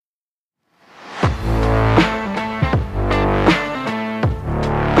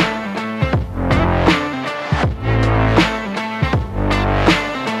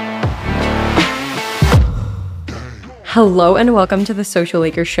Hello and welcome to the Social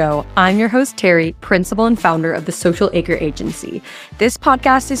Acre Show. I'm your host, Terry, principal and founder of the Social Acre Agency. This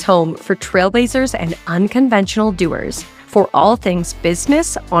podcast is home for trailblazers and unconventional doers for all things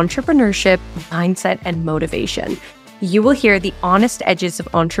business, entrepreneurship, mindset, and motivation. You will hear the honest edges of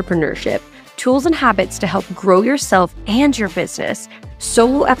entrepreneurship, tools and habits to help grow yourself and your business,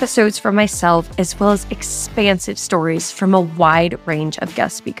 solo episodes from myself, as well as expansive stories from a wide range of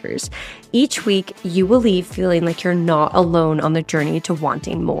guest speakers. Each week, you will leave feeling like you're not alone on the journey to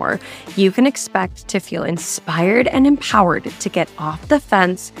wanting more. You can expect to feel inspired and empowered to get off the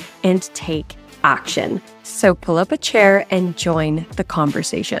fence and take action. So pull up a chair and join the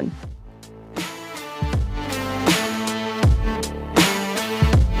conversation.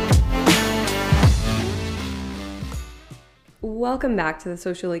 Welcome back to the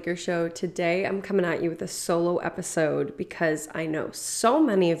Social Acre Show. Today, I'm coming at you with a solo episode because I know so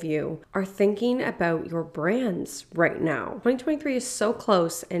many of you are thinking about your brands right now. 2023 is so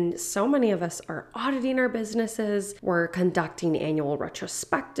close and so many of us are auditing our businesses. We're conducting annual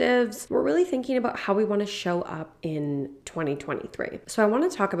retrospectives. We're really thinking about how we want to show up in 2023. So I want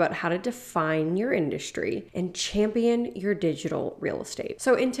to talk about how to define your industry and champion your digital real estate.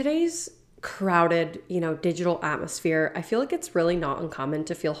 So in today's crowded, digital atmosphere, I feel like it's really not uncommon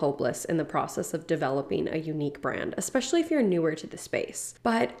to feel hopeless in the process of developing a unique brand, especially if you're newer to the space.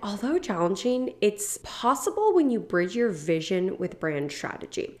 But although challenging, it's possible when you bridge your vision with brand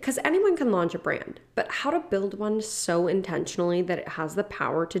strategy, because anyone can launch a brand, but how to build one so intentionally that it has the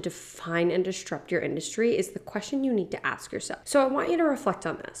power to define and disrupt your industry is the question you need to ask yourself. So I want you to reflect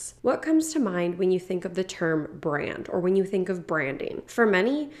on this. What comes to mind when you think of the term brand or when you think of branding? For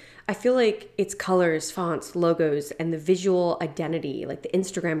many, I feel like it's colors, fonts, logos, and the visual identity, like the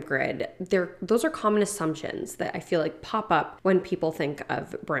Instagram grid. Those are common assumptions that I feel like pop up when people think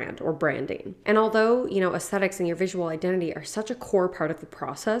of brand or branding. And although, aesthetics and your visual identity are such a core part of the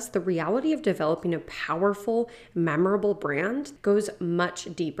process, the reality of developing a powerful, memorable brand goes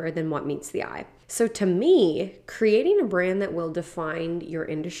much deeper than what meets the eye. So to me, creating a brand that will define your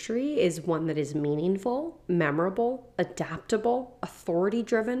industry is one that is meaningful, memorable, adaptable,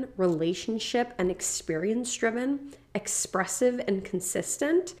 authority-driven, relationship and experience-driven, expressive and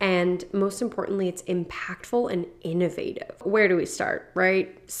consistent, and most importantly, it's impactful and innovative. Where do we start,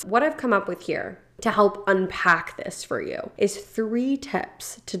 right? So what I've come up with here to help unpack this for you is 4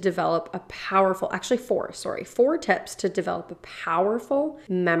 tips to develop a powerful, four tips to develop a powerful,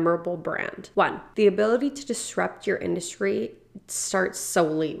 memorable brand. 1, the ability to disrupt your industry starts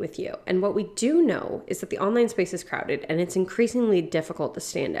solely with you. And what we do know is that the online space is crowded and it's increasingly difficult to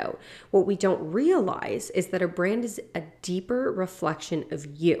stand out. What we don't realize is that a brand is a deeper reflection of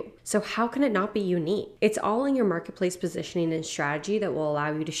you. So how can it not be unique? It's all in your marketplace positioning and strategy that will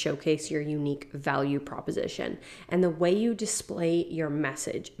allow you to showcase your unique value proposition. And the way you display your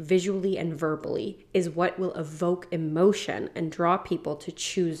message visually and verbally is what will evoke emotion and draw people to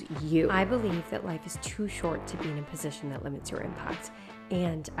choose you. I believe that life is too short to be in a position that limits your impact.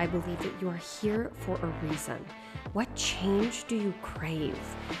 And I believe that you are here for a reason. What change do you crave?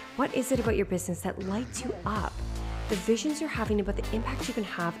 What is it about your business that lights you up? The visions you're having about the impact you can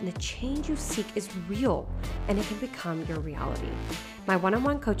have and the change you seek is real, and it can become your reality. My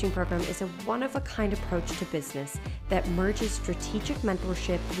one-on-one coaching program is a one-of-a-kind approach to business that merges strategic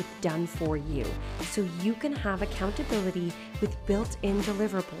mentorship with done for you, so you can have accountability with built-in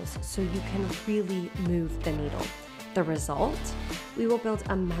deliverables so you can really move the needle. The result? We will build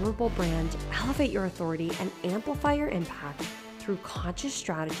a memorable brand, elevate your authority, and amplify your impact through conscious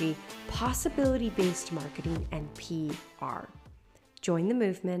strategy, possibility-based marketing, and PR. Join the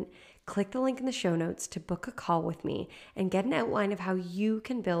movement. Click the link in the show notes to book a call with me and get an outline of how you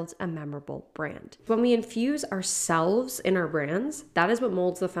can build a memorable brand. When we infuse ourselves in our brands, that is what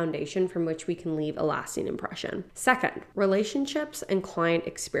molds the foundation from which we can leave a lasting impression. Second, relationships and client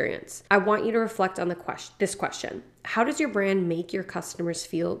experience. I want you to reflect on this question. How does your brand make your customers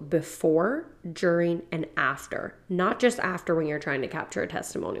feel before, during, and after? Not just after when you're trying to capture a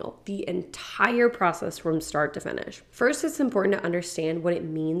testimonial, the entire process from start to finish. First, it's important to understand what it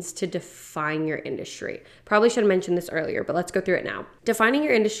means to define your industry. Probably should have mentioned this earlier, but let's go through it now. Defining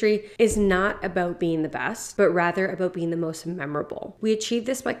your industry is not about being the best, but rather about being the most memorable. We achieve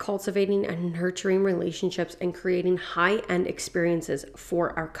this by cultivating and nurturing relationships and creating high-end experiences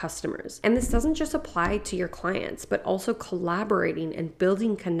for our customers. And this doesn't just apply to your clients, but also collaborating and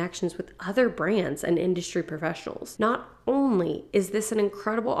building connections with other brands and industry professionals. Not only is this an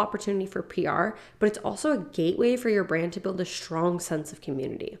incredible opportunity for PR, but it's also a gateway for your brand to build a strong sense of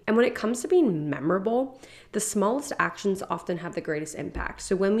community. And when it comes to being memorable, the smallest actions often have the greatest impact.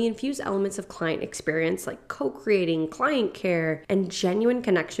 So when we infuse elements of client experience like co-creating, client care, and genuine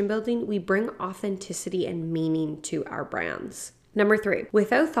connection building, we bring authenticity and meaning to our brands. Number 3,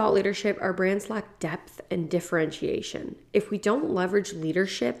 without thought leadership, our brands lack depth and differentiation. If we don't leverage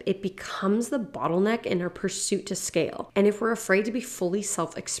leadership, it becomes the bottleneck in our pursuit to scale. And if we're afraid to be fully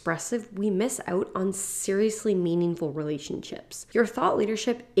self-expressive, we miss out on seriously meaningful relationships. Your thought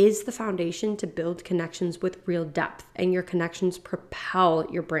leadership is the foundation to build connections with real depth, and your connections propel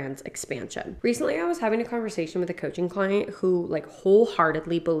your brand's expansion. Recently, I was having a conversation with a coaching client who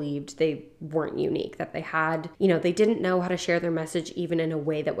wholeheartedly believed they weren't unique, that they had, they didn't know how to share their message even in a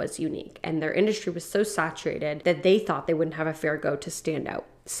way that was unique. And their industry was so saturated that they thought they wouldn't have a fair go to stand out.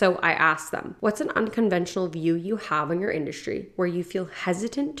 So I asked them, what's an unconventional view you have on your industry where you feel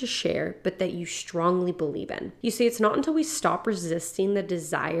hesitant to share, but that you strongly believe in? You see, it's not until we stop resisting the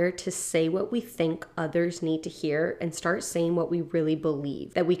desire to say what we think others need to hear and start saying what we really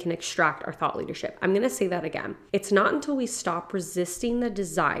believe that we can extract our thought leadership. I'm going to say that again. It's not until we stop resisting the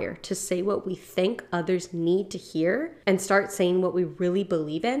desire to say what we think others need to hear and start saying what we really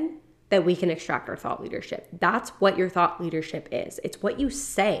believe in that we can extract our thought leadership. That's what your thought leadership is. It's what you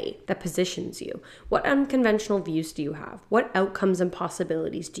say that positions you. What unconventional views do you have? What outcomes and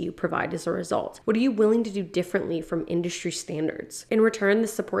possibilities do you provide as a result? What are you willing to do differently from industry standards? In return,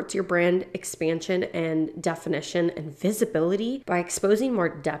 this supports your brand expansion and definition and visibility by exposing more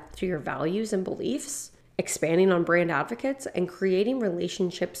depth to your values and beliefs, expanding on brand advocates, and creating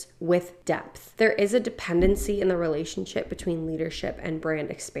relationships with depth. There is a dependency in the relationship between leadership and brand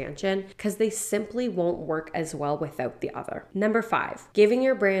expansion because they simply won't work as well without the other. Number 5, giving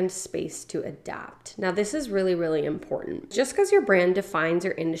your brand space to adapt. Now, this is really, really important. Just because your brand defines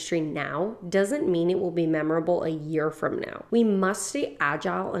your industry now doesn't mean it will be memorable a year from now. We must stay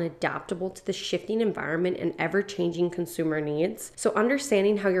agile and adaptable to the shifting environment and ever-changing consumer needs. So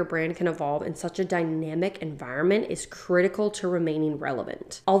understanding how your brand can evolve in such a dynamic environment is critical to remaining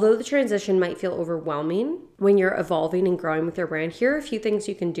relevant. Although the transition might feel overwhelming when you're evolving and growing with your brand, here are a few things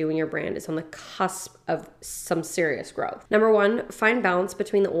you can do when your brand is on the cusp of some serious growth. Number 1, find balance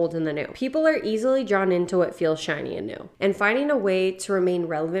between the old and the new. People are easily drawn into what feels shiny and new, and finding a way to remain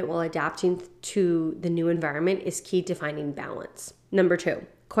relevant while adapting to the new environment is key to finding balance. Number 2,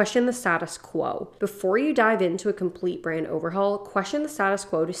 question the status quo. Before you dive into a complete brand overhaul, question the status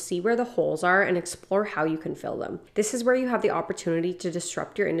quo to see where the holes are and explore how you can fill them. This is where you have the opportunity to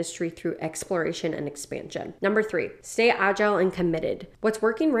disrupt your industry through exploration and expansion. Number 3, stay agile and committed. What's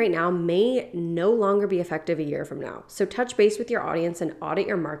working right now may no longer be effective a year from now. So touch base with your audience and audit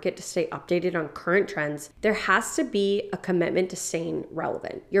your market to stay updated on current trends. There has to be a commitment to staying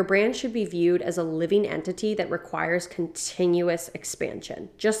relevant. Your brand should be viewed as a living entity that requires continuous expansion,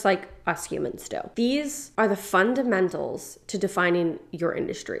 just like us humans do. These are the fundamentals to defining your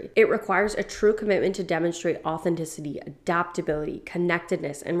industry. It requires a true commitment to demonstrate authenticity, adaptability,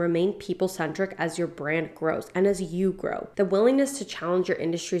 connectedness, and remain people-centric as your brand grows and as you grow. The willingness to challenge your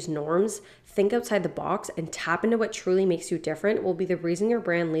industry's norms, think outside the box, and tap into what truly makes you different will be the reason your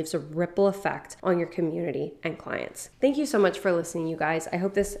brand leaves a ripple effect on your community and clients. Thank you so much for listening, you guys. I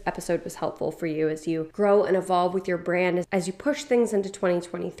hope this episode was helpful for you as you grow and evolve with your brand. As you push things into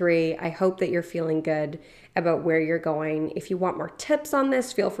 2023, I hope that you're feeling good about where you're going. If you want more tips on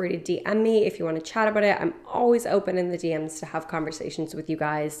this, feel free to DM me. If you want to chat about it, I'm always open in the DMs to have conversations with you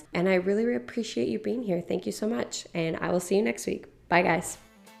guys. And I really appreciate you being here. Thank you so much. And I will see you next week. Bye, guys.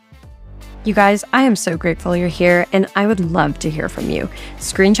 You guys, I am so grateful you're here, and I would love to hear from you.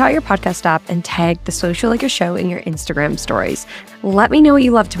 Screenshot your podcast app and tag The Social Liquor Show in your Instagram stories. Let me know what you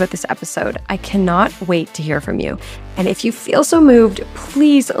loved about this episode. I cannot wait to hear from you. And if you feel so moved,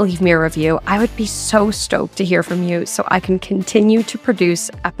 please leave me a review. I would be so stoked to hear from you so I can continue to produce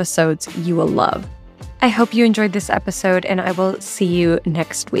episodes you will love. I hope you enjoyed this episode, and I will see you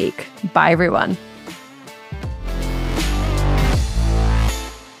next week. Bye, everyone.